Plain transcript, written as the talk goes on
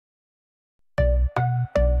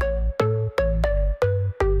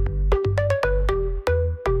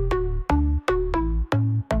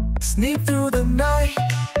Sneak through the night,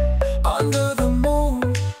 under the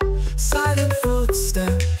moon. Silent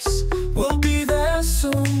footsteps, we'll be there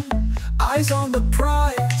soon. Eyes on the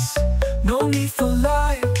prize, no need for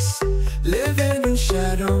lights. Living in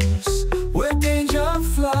shadows, where danger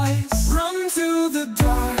flies. Run to the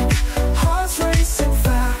dark, hearts racing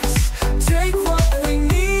fast. Take what we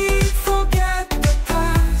need, forget the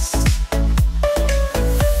past.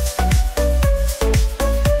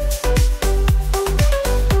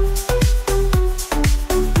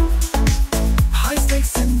 High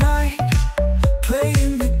stakes tonight,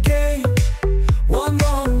 playing the game. One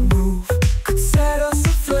wrong move could set us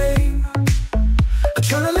aflame.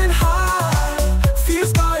 Adrenaline high,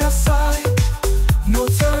 fears by our side. No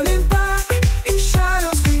turning back, in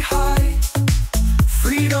shadows we hide.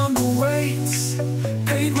 Freedom awaits,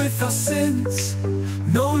 paid with our sins.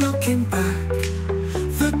 No looking back.